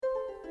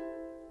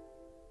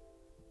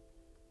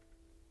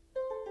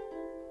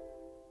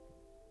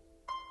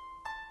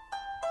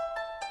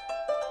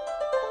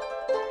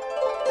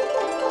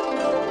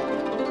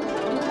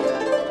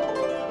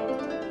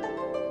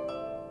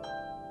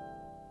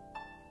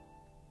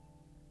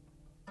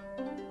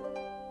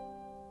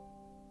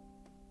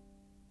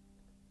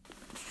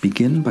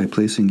Begin by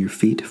placing your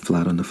feet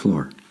flat on the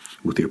floor,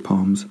 with your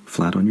palms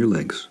flat on your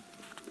legs.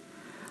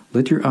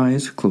 Let your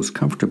eyes close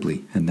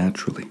comfortably and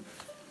naturally.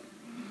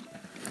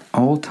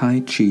 All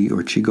Tai Chi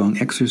or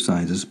Qigong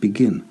exercises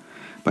begin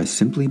by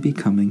simply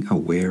becoming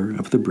aware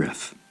of the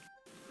breath.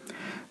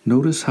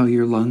 Notice how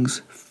your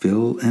lungs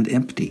fill and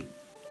empty.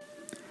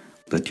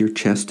 Let your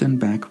chest and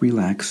back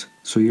relax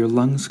so your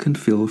lungs can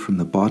fill from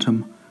the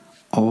bottom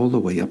all the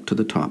way up to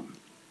the top.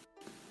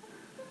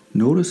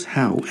 Notice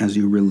how, as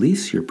you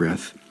release your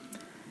breath,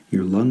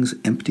 your lungs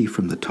empty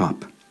from the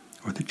top,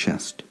 or the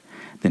chest,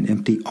 then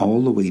empty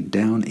all the way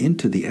down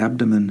into the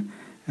abdomen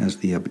as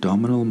the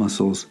abdominal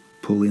muscles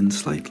pull in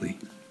slightly.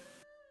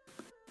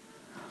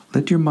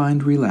 Let your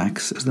mind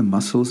relax as the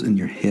muscles in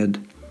your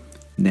head,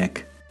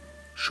 neck,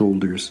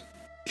 shoulders,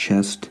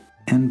 chest,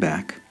 and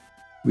back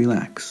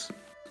relax.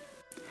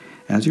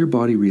 As your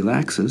body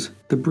relaxes,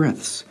 the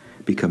breaths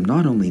become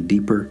not only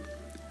deeper,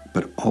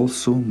 but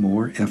also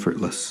more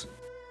effortless.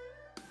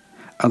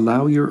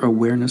 Allow your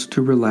awareness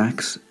to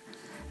relax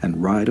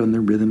and ride on the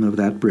rhythm of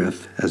that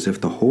breath as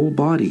if the whole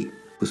body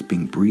was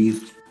being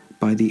breathed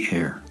by the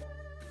air.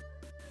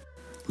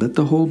 Let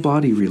the whole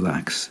body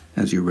relax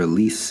as you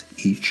release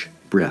each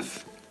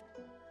breath.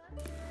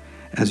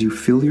 As you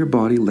feel your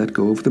body let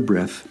go of the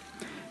breath,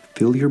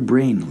 feel your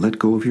brain let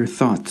go of your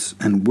thoughts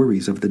and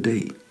worries of the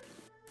day.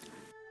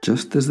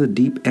 Just as the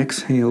deep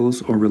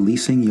exhales or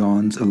releasing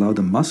yawns allow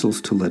the muscles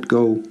to let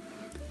go,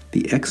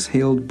 the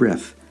exhaled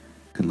breath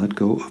can let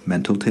go of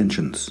mental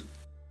tensions.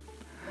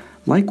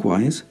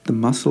 Likewise, the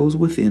muscles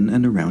within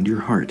and around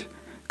your heart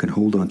can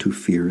hold on to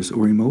fears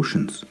or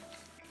emotions.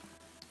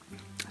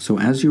 So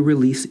as you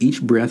release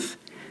each breath,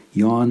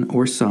 yawn,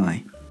 or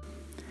sigh,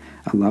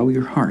 allow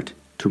your heart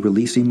to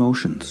release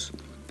emotions,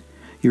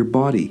 your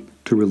body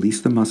to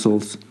release the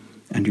muscles,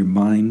 and your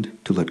mind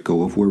to let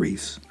go of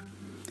worries.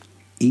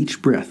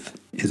 Each breath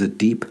is a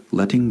deep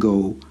letting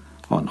go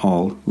on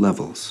all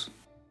levels.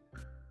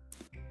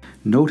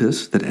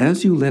 Notice that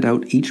as you let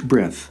out each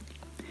breath,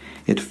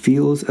 it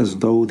feels as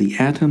though the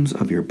atoms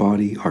of your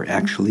body are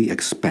actually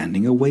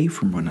expanding away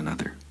from one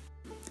another.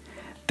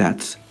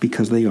 That's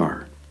because they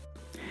are.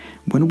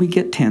 When we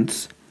get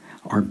tense,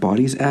 our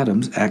body's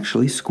atoms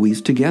actually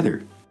squeeze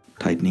together,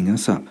 tightening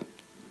us up.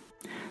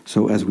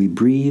 So as we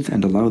breathe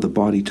and allow the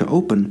body to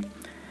open,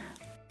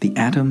 the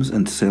atoms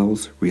and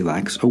cells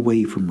relax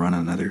away from one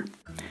another,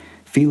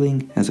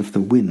 feeling as if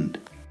the wind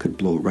could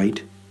blow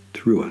right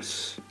through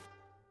us.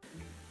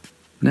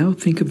 Now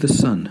think of the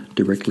sun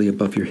directly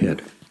above your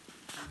head.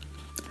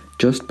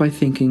 Just by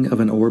thinking of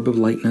an orb of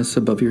lightness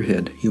above your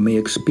head, you may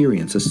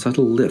experience a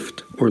subtle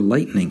lift or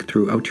lightening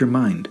throughout your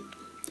mind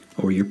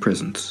or your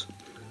presence.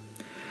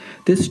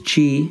 This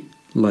chi,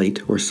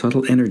 light, or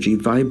subtle energy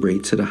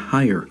vibrates at a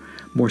higher,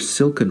 more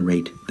silken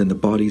rate than the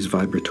body's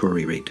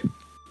vibratory rate.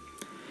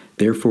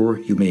 Therefore,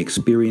 you may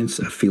experience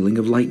a feeling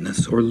of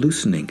lightness or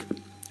loosening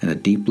and a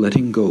deep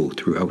letting go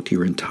throughout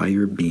your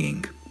entire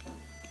being.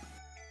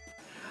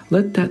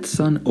 Let that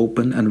sun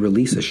open and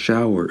release a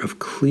shower of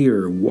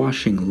clear,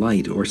 washing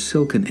light or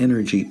silken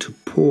energy to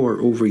pour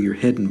over your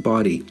head and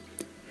body,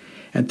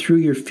 and through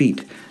your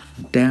feet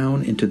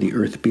down into the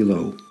earth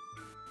below.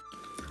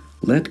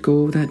 Let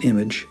go of that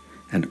image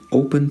and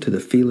open to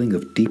the feeling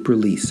of deep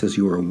release as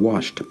you are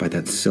washed by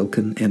that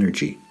silken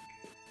energy.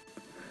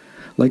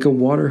 Like a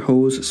water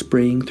hose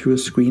spraying through a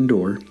screen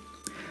door,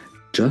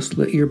 just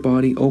let your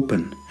body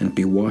open and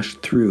be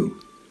washed through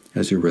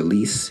as you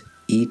release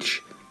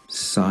each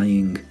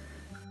sighing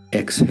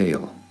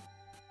exhale.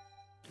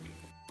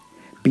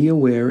 Be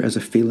aware as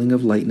a feeling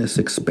of lightness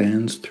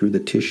expands through the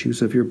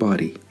tissues of your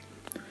body.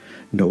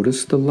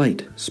 Notice the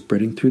light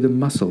spreading through the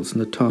muscles in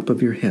the top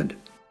of your head.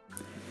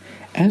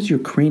 As your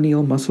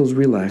cranial muscles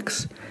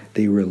relax,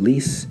 they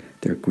release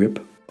their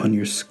grip on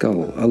your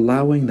skull,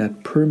 allowing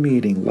that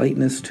permeating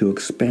lightness to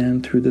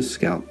expand through the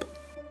scalp.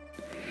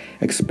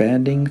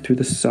 Expanding through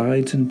the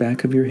sides and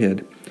back of your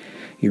head,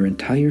 your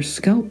entire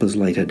scalp is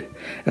lighted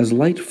as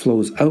light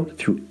flows out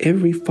through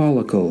every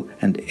follicle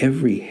and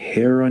every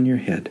hair on your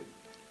head.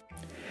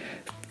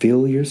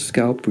 Feel your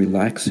scalp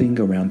relaxing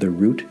around the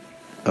root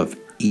of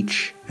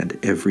each and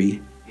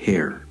every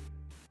hair.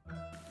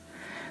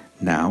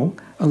 Now,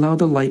 allow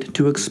the light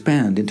to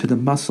expand into the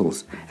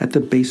muscles at the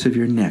base of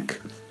your neck,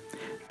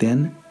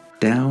 then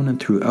down and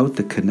throughout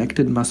the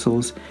connected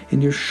muscles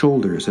in your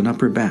shoulders and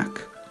upper back.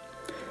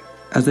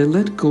 As they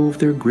let go of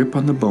their grip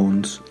on the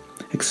bones,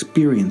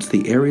 experience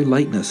the airy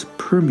lightness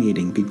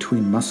permeating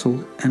between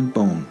muscle and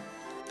bone,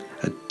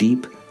 a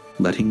deep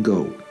letting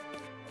go.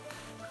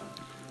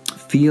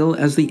 Feel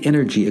as the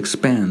energy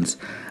expands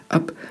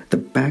up the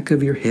back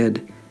of your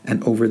head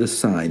and over the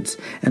sides,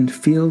 and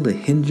feel the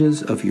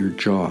hinges of your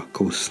jaw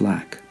go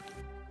slack.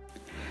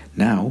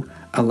 Now,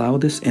 allow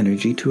this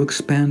energy to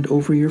expand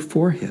over your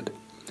forehead,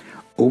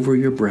 over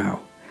your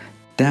brow,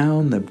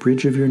 down the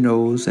bridge of your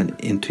nose and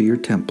into your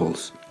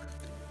temples.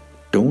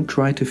 Don't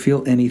try to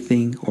feel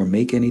anything or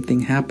make anything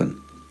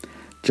happen.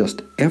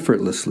 Just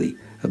effortlessly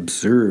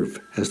observe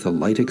as the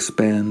light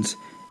expands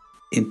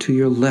into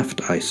your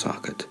left eye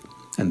socket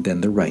and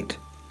then the right,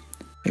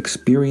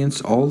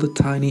 Experience all the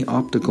tiny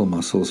optical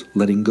muscles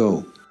letting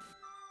go.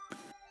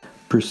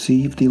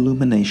 Perceive the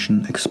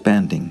illumination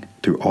expanding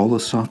through all the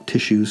soft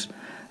tissues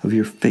of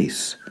your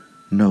face,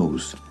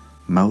 nose,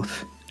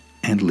 mouth,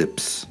 and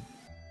lips.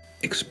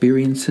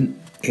 Experience an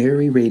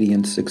airy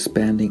radiance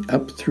expanding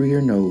up through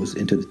your nose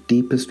into the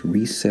deepest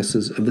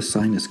recesses of the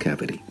sinus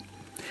cavity.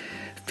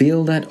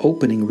 Feel that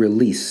opening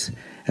release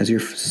as your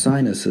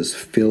sinuses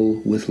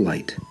fill with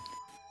light.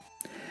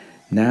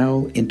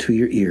 Now into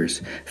your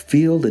ears.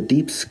 Feel the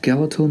deep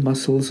skeletal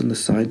muscles on the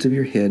sides of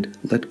your head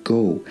let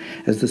go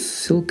as the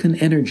silken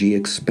energy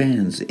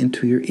expands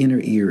into your inner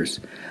ears,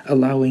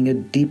 allowing a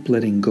deep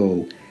letting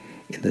go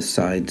in the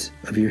sides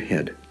of your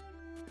head.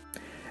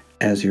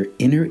 As your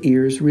inner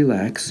ears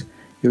relax,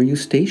 your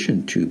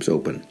eustachian tubes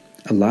open,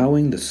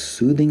 allowing the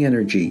soothing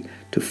energy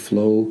to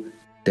flow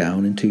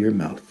down into your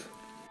mouth.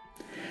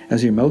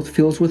 As your mouth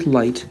fills with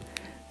light,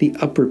 the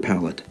upper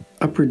palate,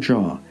 upper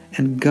jaw,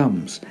 and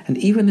gums, and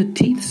even the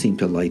teeth seem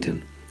to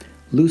lighten,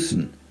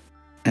 loosen,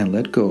 and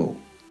let go.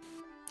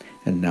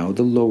 And now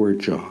the lower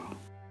jaw.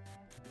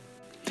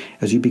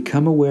 As you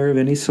become aware of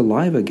any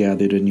saliva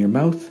gathered in your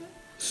mouth,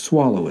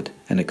 swallow it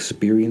and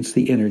experience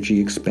the energy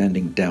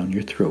expanding down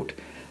your throat,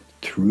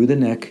 through the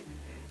neck,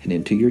 and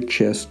into your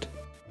chest,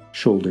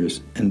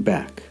 shoulders, and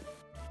back.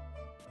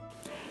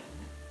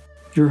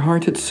 Your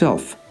heart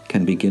itself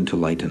can begin to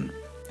lighten.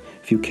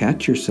 If you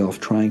catch yourself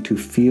trying to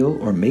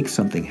feel or make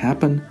something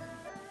happen,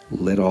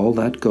 let all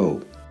that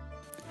go.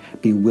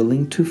 Be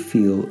willing to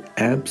feel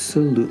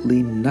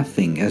absolutely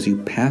nothing as you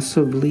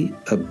passively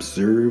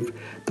observe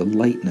the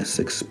lightness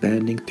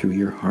expanding through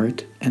your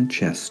heart and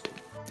chest,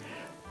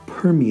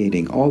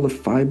 permeating all the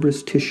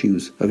fibrous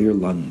tissues of your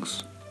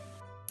lungs.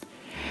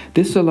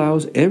 This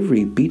allows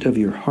every beat of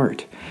your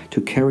heart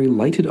to carry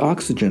lighted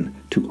oxygen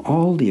to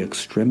all the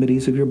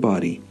extremities of your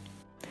body.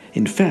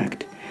 In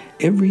fact,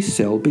 every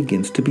cell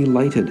begins to be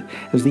lighted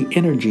as the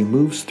energy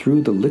moves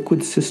through the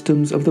liquid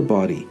systems of the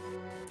body.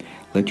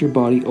 Let your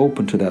body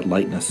open to that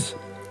lightness,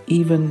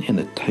 even in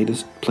the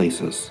tightest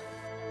places.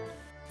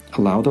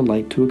 Allow the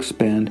light to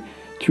expand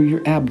through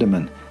your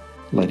abdomen,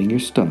 lighting your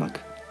stomach,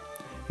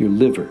 your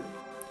liver,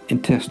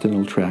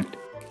 intestinal tract,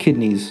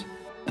 kidneys,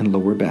 and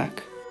lower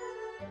back.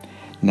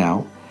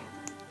 Now,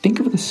 think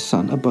of the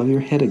sun above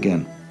your head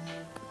again.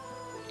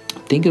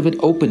 Think of it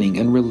opening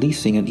and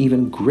releasing an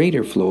even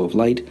greater flow of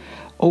light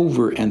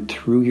over and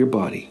through your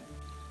body.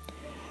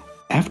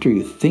 After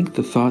you think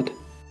the thought,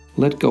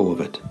 let go of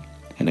it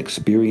and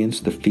experience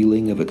the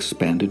feeling of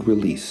expanded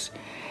release.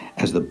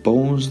 As the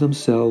bones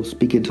themselves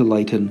begin to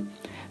lighten,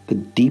 the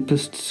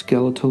deepest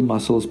skeletal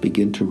muscles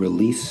begin to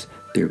release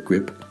their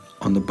grip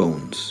on the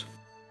bones.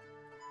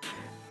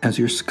 As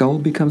your skull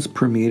becomes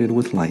permeated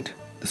with light,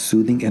 the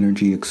soothing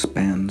energy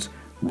expands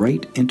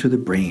right into the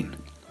brain,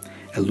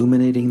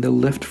 illuminating the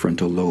left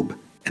frontal lobe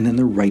and then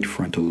the right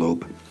frontal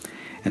lobe,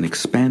 and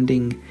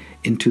expanding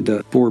into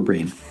the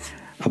forebrain,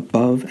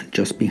 above and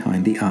just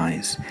behind the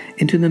eyes,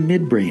 into the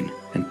midbrain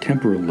and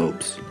temporal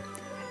lobes,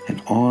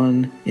 and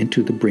on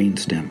into the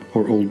brainstem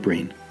or old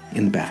brain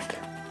in the back.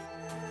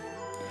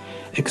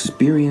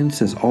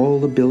 Experience as all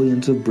the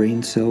billions of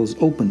brain cells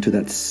open to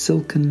that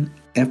silken,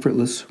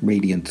 effortless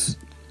radiance.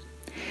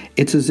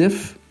 It's as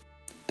if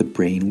the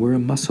brain were a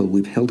muscle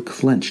we've held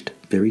clenched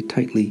very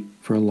tightly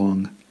for a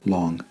long,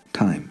 long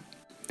time.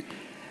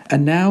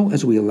 And now,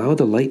 as we allow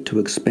the light to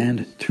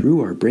expand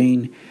through our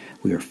brain,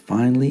 we are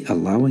finally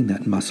allowing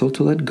that muscle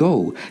to let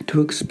go,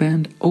 to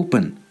expand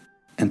open,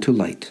 and to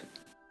light.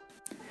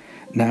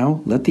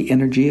 Now, let the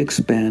energy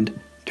expand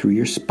through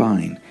your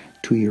spine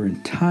to your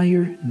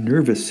entire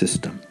nervous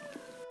system.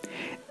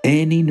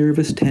 Any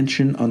nervous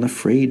tension on the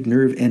frayed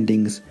nerve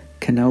endings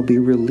can now be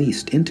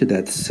released into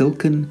that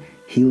silken,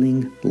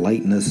 healing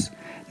lightness,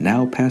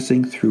 now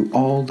passing through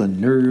all the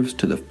nerves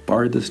to the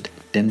farthest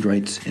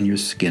dendrites in your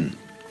skin.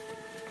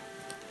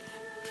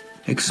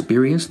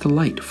 Experience the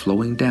light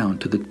flowing down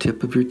to the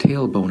tip of your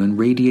tailbone and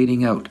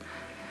radiating out,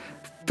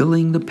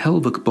 filling the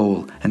pelvic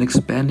bowl and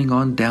expanding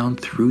on down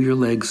through your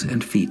legs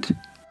and feet.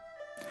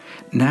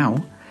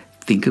 Now,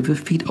 think of the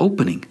feet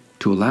opening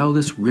to allow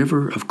this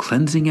river of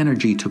cleansing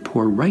energy to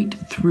pour right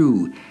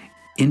through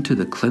into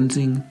the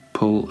cleansing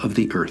pull of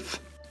the earth.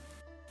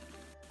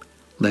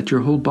 Let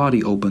your whole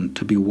body open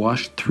to be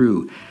washed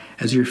through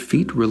as your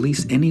feet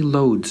release any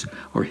loads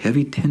or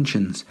heavy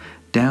tensions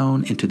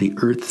down into the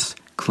earth's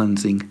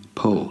cleansing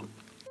pull.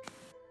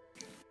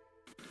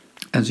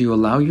 As you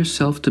allow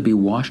yourself to be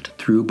washed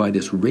through by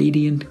this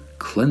radiant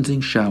cleansing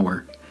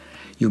shower,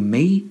 you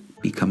may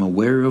become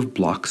aware of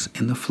blocks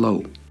in the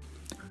flow.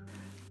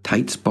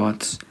 Tight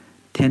spots,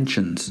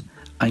 tensions,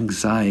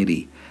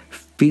 anxiety,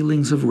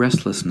 feelings of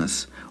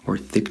restlessness, or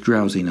thick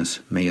drowsiness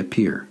may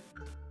appear.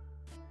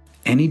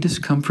 Any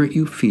discomfort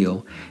you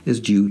feel is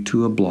due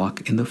to a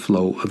block in the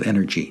flow of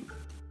energy.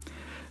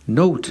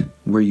 Note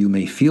where you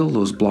may feel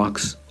those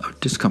blocks or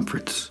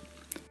discomforts.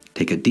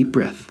 Take a deep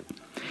breath.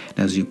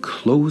 As you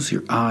close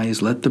your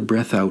eyes, let the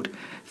breath out.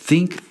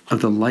 Think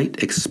of the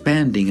light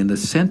expanding in the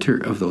center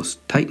of those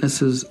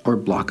tightnesses or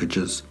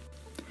blockages.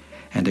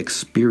 and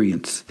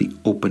experience the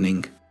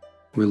opening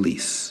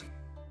release.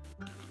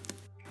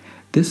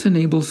 This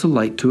enables the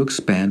light to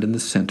expand in the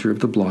center of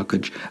the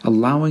blockage,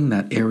 allowing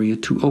that area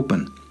to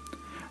open.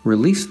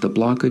 Release the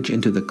blockage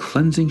into the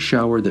cleansing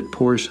shower that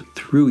pours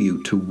through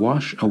you to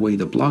wash away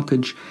the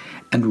blockage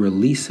and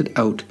release it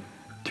out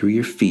through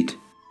your feet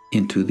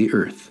into the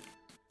earth.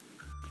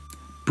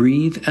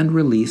 Breathe and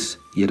release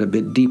yet a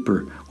bit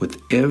deeper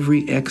with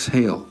every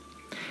exhale,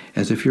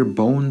 as if your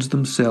bones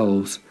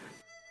themselves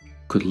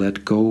could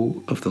let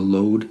go of the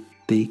load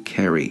they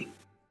carry.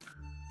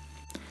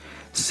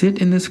 Sit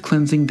in this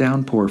cleansing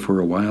downpour for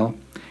a while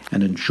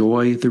and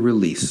enjoy the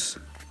release.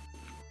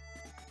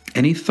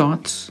 Any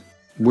thoughts,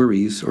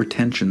 worries, or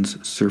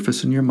tensions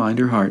surface in your mind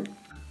or heart,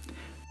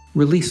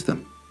 release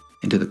them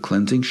into the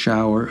cleansing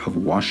shower of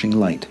washing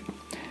light.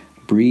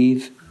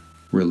 Breathe,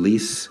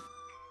 release,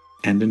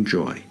 and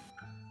enjoy.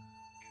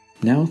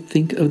 Now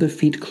think of the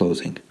feet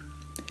closing.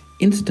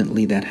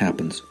 Instantly that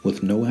happens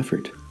with no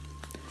effort.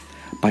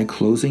 By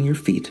closing your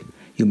feet,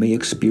 you may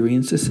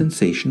experience a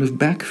sensation of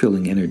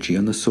backfilling energy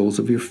on the soles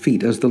of your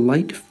feet as the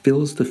light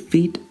fills the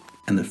feet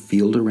and the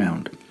field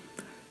around.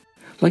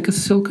 Like a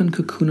silken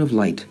cocoon of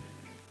light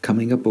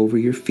coming up over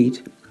your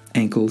feet,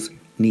 ankles,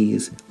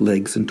 knees,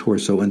 legs, and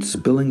torso and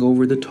spilling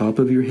over the top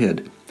of your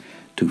head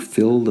to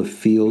fill the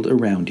field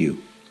around you.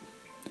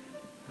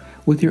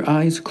 With your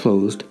eyes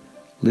closed,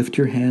 lift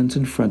your hands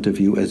in front of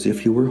you as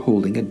if you were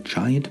holding a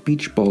giant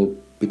beach ball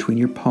between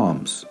your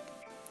palms.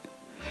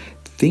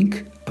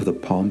 Think of the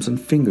palms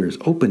and fingers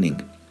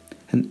opening,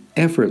 and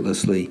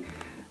effortlessly,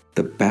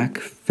 the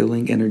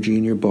back-filling energy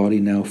in your body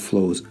now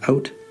flows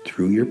out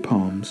through your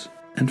palms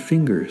and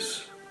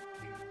fingers.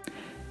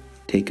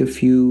 Take a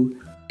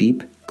few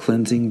deep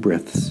cleansing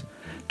breaths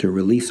to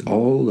release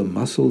all the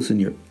muscles in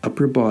your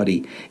upper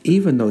body,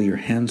 even though your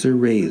hands are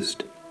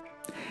raised.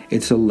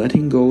 It's a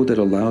letting go that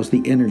allows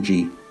the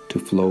energy to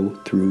flow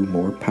through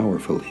more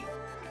powerfully.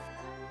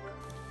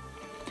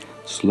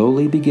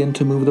 Slowly begin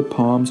to move the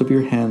palms of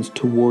your hands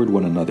toward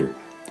one another,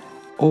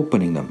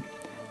 opening them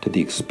to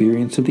the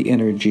experience of the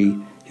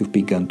energy you've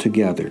begun to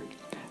gather,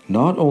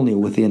 not only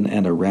within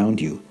and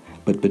around you,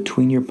 but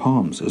between your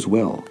palms as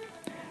well.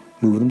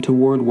 Move them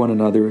toward one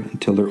another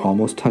until they're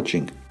almost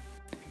touching,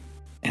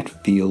 and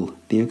feel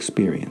the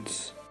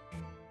experience.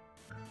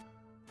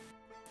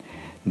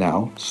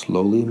 Now,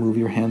 slowly move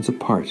your hands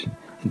apart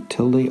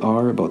until they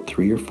are about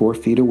 3 or 4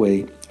 feet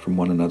away from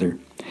one another,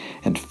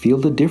 and feel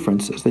the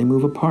difference as they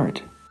move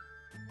apart.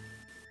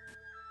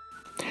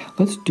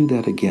 Let's do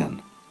that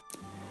again.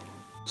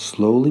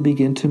 Slowly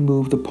begin to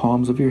move the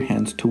palms of your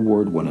hands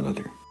toward one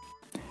another.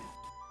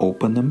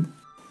 Open them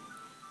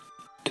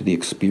to the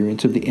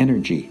experience of the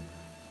energy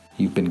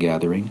you've been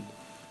gathering,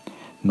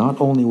 not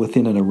only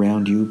within and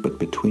around you, but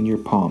between your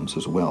palms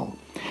as well.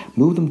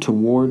 Move them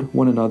toward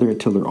one another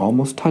until they're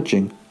almost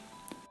touching,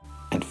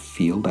 and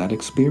feel that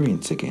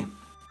experience again.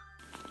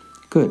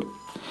 Good.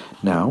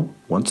 Now,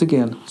 once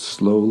again,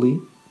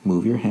 slowly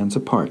move your hands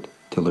apart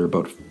till they're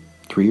about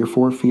 3 or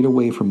 4 feet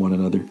away from one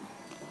another,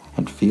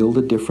 and feel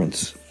the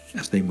difference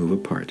as they move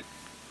apart.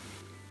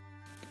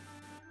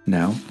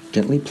 Now,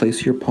 gently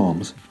place your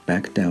palms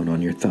back down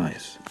on your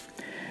thighs.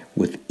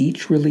 With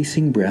each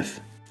releasing breath,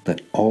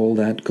 let all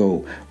that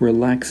go,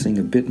 relaxing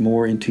a bit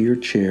more into your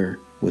chair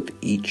with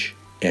each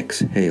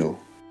exhale.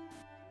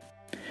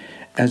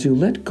 As you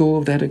let go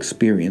of that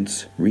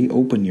experience,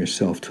 reopen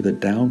yourself to the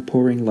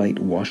downpouring light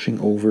washing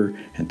over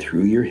and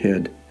through your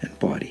head and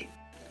body.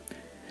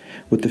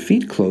 With the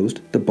feet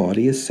closed, the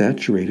body is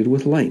saturated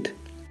with light.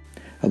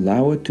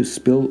 Allow it to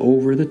spill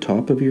over the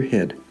top of your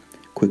head,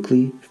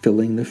 quickly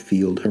filling the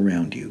field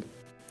around you.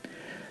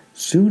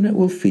 Soon it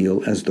will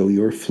feel as though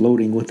you're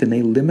floating within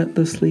a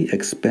limitlessly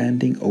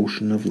expanding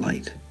ocean of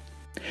light.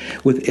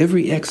 With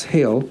every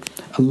exhale,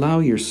 allow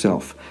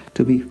yourself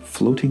to be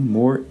floating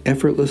more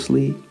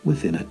effortlessly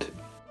within it.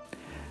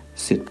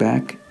 Sit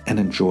back and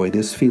enjoy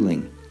this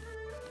feeling.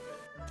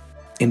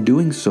 In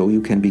doing so,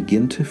 you can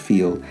begin to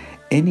feel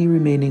any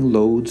remaining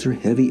loads or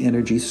heavy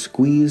energy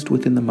squeezed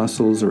within the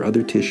muscles or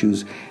other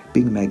tissues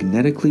being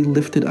magnetically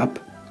lifted up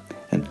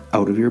and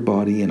out of your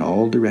body in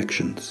all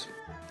directions.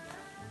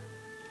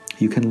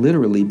 You can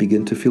literally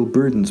begin to feel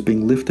burdens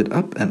being lifted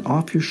up and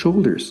off your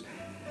shoulders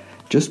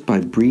just by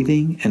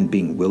breathing and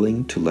being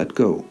willing to let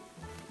go.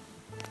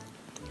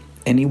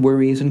 Any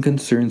worries and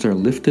concerns are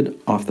lifted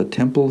off the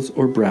temples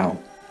or brow.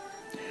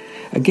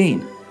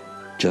 Again,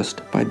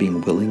 just by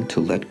being willing to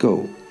let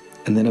go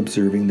and then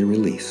observing the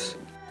release.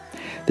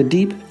 The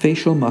deep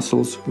facial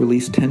muscles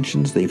release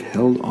tensions they've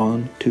held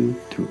on to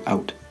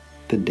throughout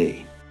the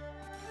day.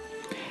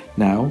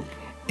 Now,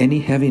 any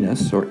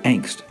heaviness or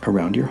angst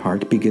around your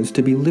heart begins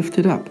to be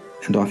lifted up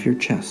and off your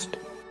chest.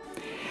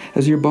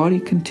 As your body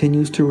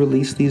continues to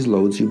release these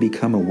loads, you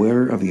become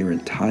aware of your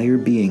entire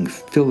being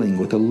filling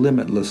with a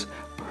limitless,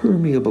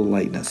 permeable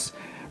lightness,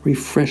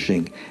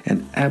 refreshing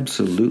and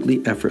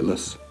absolutely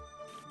effortless.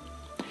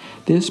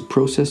 This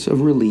process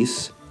of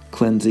release,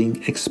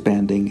 cleansing,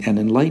 expanding, and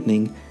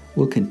enlightening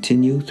will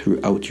continue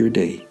throughout your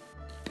day.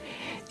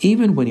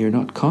 Even when you're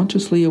not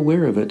consciously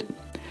aware of it,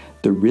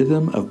 The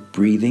rhythm of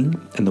breathing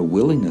and the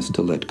willingness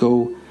to let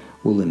go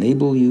will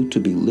enable you to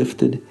be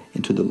lifted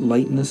into the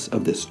lightness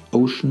of this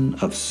ocean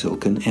of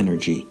silken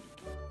energy.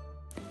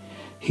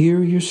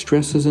 Here your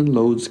stresses and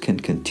loads can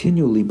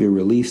continually be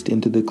released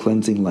into the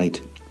cleansing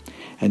light,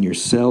 and your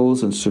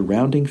cells and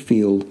surrounding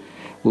field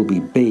will be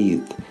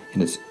bathed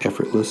in its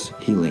effortless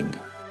healing.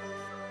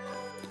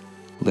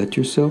 Let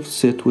yourself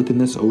sit within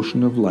this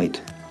ocean of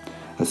light,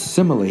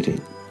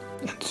 assimilating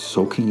and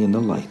soaking in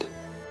the light.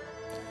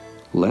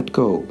 Let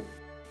go.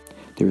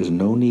 There is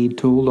no need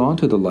to hold on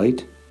to the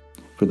light,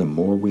 for the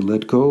more we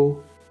let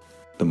go,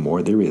 the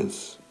more there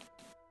is.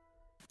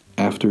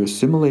 After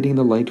assimilating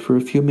the light for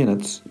a few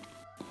minutes,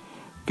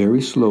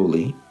 very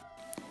slowly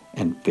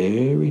and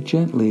very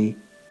gently,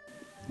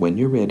 when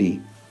you're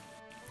ready,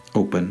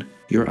 open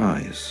your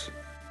eyes.